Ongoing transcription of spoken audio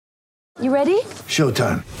You ready?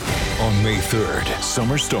 Showtime. On May 3rd,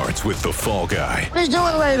 summer starts with The Fall Guy. Let's do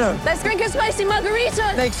it later. Let's drink a spicy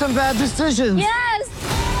margarita. Make some bad decisions. Yes!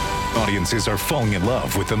 Audiences are falling in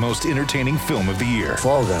love with the most entertaining film of the year.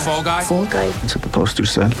 Fall Guy. Fall Guy? Fall Guy. That's what the poster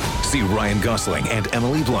said. See Ryan Gosling and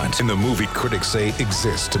Emily Blunt in the movie critics say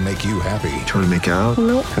exists to make you happy. Trying to make it out?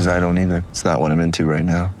 Nope. Because I don't either. It's not what I'm into right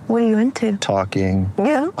now. What are you into? Talking.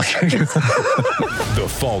 Yeah. The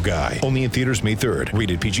Fall Guy. Only in theaters May 3rd.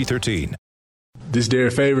 Rated PG-13. This is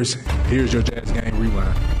Derek Favors. Here's your Jazz Game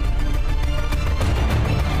Rewind.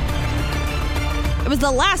 It was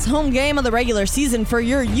the last home game of the regular season for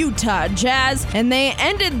your Utah Jazz, and they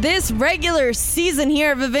ended this regular season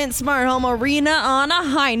here at Vivint Smart Home Arena on a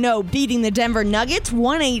high note, beating the Denver Nuggets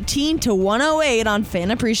 118-108 on Fan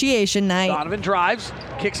Appreciation Night. Donovan drives,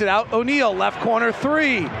 kicks it out. O'Neal, left corner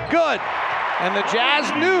three. Good. And the Jazz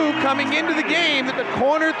knew coming into the game that the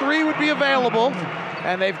corner three would be available.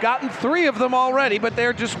 And they've gotten 3 of them already, but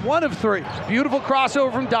they're just 1 of 3. Beautiful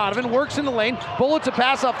crossover from Donovan, works in the lane, bullets a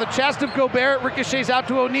pass off the chest of Gobert, ricochets out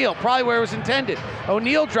to O'Neal, probably where it was intended.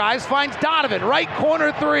 O'Neal drives, finds Donovan, right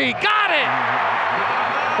corner 3, got it!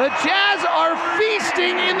 The Jazz are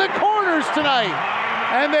feasting in the corners tonight,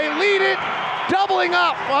 and they lead it, doubling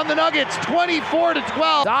up on the Nuggets,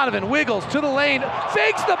 24-12. Donovan wiggles to the lane,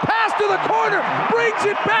 fakes the pass to the corner, brings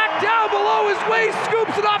it back down below his waist,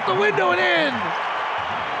 scoops it off the window and in.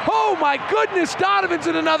 Oh my goodness, Donovan's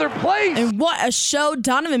in another place. And what a show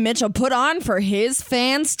Donovan Mitchell put on for his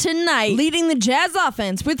fans tonight, leading the Jazz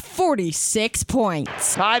offense with 46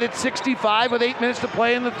 points. Tied at 65 with 8 minutes to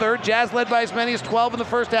play in the third. Jazz led by as many as 12 in the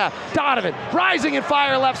first half. Donovan rising and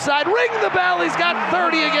fire left side. Ring the bell, he's got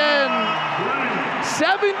 30 again.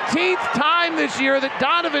 17th time this year that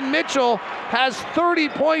Donovan Mitchell has 30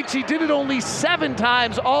 points. He did it only 7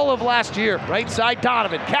 times all of last year. Right side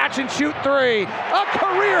Donovan, catch and shoot 3. A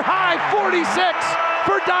career high 46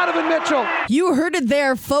 for Donovan Mitchell. You heard it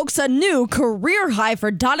there, folks. A new career high for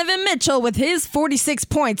Donovan Mitchell with his 46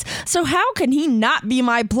 points. So how can he not be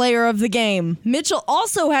my player of the game? Mitchell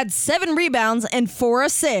also had 7 rebounds and 4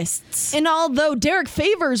 assists. And although Derek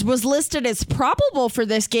Favors was listed as probable for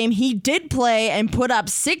this game, he did play and put up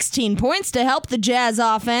 16 points to help the Jazz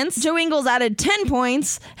offense. Joe Ingles added 10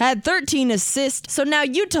 points, had 13 assists. So now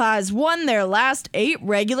Utah has won their last 8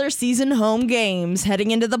 regular season home games heading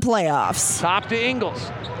into the playoffs. Top to Ingles.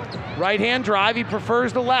 Right hand drive, he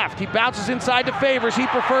prefers the left. He bounces inside to Favors, he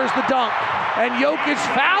prefers the dunk. And Jokic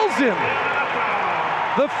fouls him.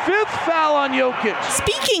 The 5th foul on Jokic.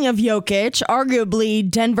 Speaking of Jokic, arguably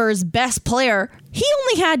Denver's best player, he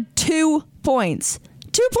only had 2 points.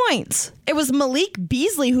 2 points. It was Malik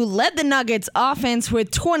Beasley who led the Nuggets offense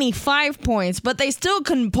with 25 points, but they still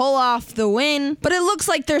couldn't pull off the win. But it looks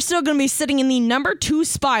like they're still going to be sitting in the number 2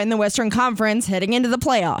 spot in the Western Conference heading into the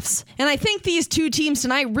playoffs. And I think these 2 teams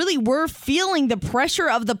tonight really were feeling the pressure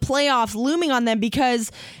of the playoffs looming on them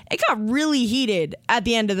because it got really heated at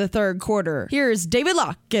the end of the third quarter. Here's David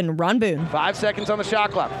Locke and Ron Boone. 5 seconds on the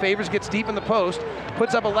shot clock. Favors gets deep in the post,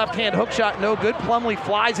 puts up a left-hand hook shot, no good. Plumlee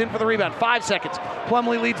flies in for the rebound. 5 seconds.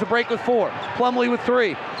 Plumlee leads the break with 4. Plumlee with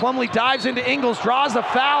 3. Plumlee dives into Ingles, draws a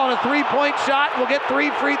foul on a 3-point shot. Will get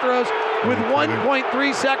 3 free throws with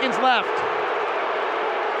 1.3 seconds left.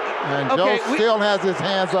 And Joe still has his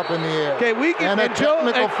hands up in the air. Okay, we can. And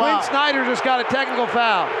Quinn Snyder just got a technical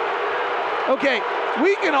foul. Okay,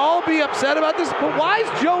 we can all be upset about this, but why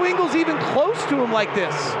is Joe Ingles even close to him like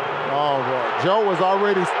this? Oh, well, Joe was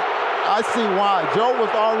already. I see why. Joe was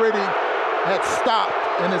already had stopped,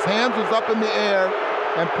 and his hands was up in the air,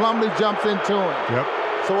 and Plumlee jumps into him. Yep.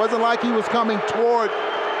 So it wasn't like he was coming toward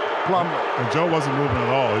Plumlee. And Joe wasn't moving at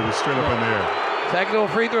all. He was straight up in the air. Technical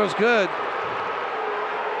free throw's good.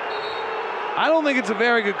 I don't think it's a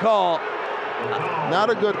very good call.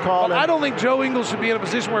 Not a good call. But I don't think Joe Ingles should be in a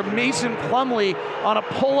position where Mason Plumlee on a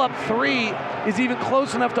pull-up 3 is even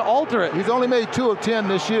close enough to alter it. He's only made 2 of 10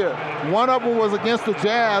 this year. One of them was against the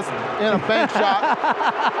Jazz in a bank shot.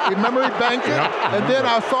 Remember he banked it? Yep. And then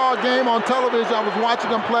I saw a game on television. I was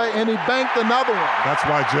watching him play, and he banked another one. That's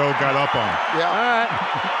why Joe got up on him. Yeah. All right.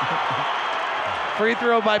 Free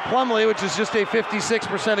throw by Plumlee, which is just a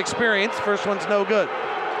 56% experience. First one's no good.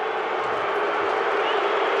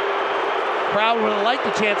 Crowd would have liked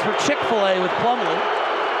the chance for Chick-fil-A with Plumlee.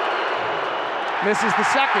 Misses the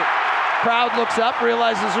second. Crowd looks up,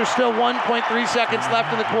 realizes there's still 1.3 seconds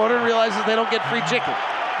left in the quarter, and realizes they don't get free chicken.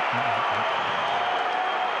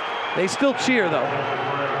 They still cheer, though.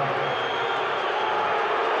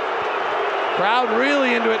 Crowd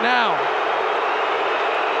really into it now.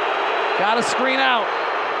 Got a screen out.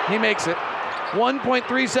 He makes it.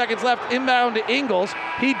 1.3 seconds left, inbound to Ingles.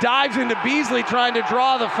 He dives into Beasley trying to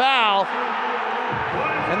draw the foul,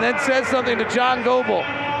 and then says something to John Goble.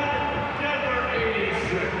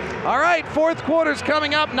 All right, fourth quarter's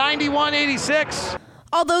coming up, 91-86.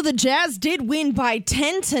 Although the Jazz did win by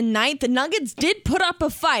 10 tonight, the Nuggets did put up a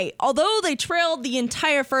fight. Although they trailed the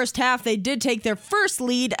entire first half, they did take their first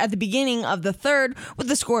lead at the beginning of the third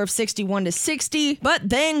with a score of 61-60. But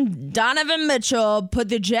then Donovan Mitchell put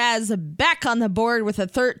the Jazz back on the board with a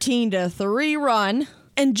 13-3 run.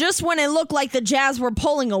 And just when it looked like the Jazz were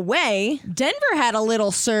pulling away, Denver had a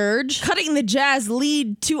little surge, cutting the Jazz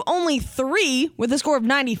lead to only 3 with a score of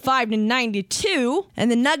 95-92,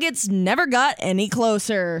 and the Nuggets never got any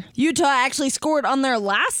closer. Utah actually scored on their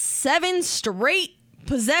last 7 straight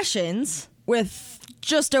possessions with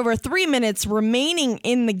just over 3 minutes remaining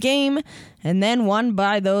in the game, and then won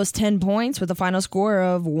by those 10 points with a final score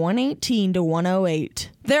of 118-108.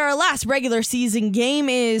 Their last regular season game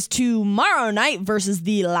is tomorrow night versus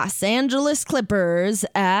the Los Angeles Clippers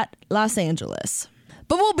at Los Angeles.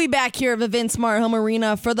 But we'll be back here at the Vince Smart Home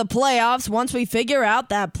Arena for the playoffs once we figure out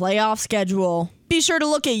that playoff schedule. Be sure to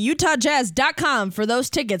look at UtahJazz.com for those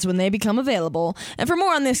tickets when they become available. And for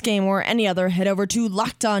more on this game or any other, head over to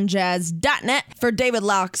LockedOnJazz.net for David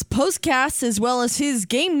Locke's postcasts as well as his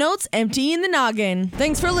game notes emptying the noggin.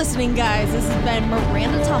 Thanks for listening, guys. This has been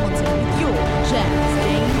Miranda Tomlinson with your Jazz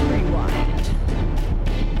Game.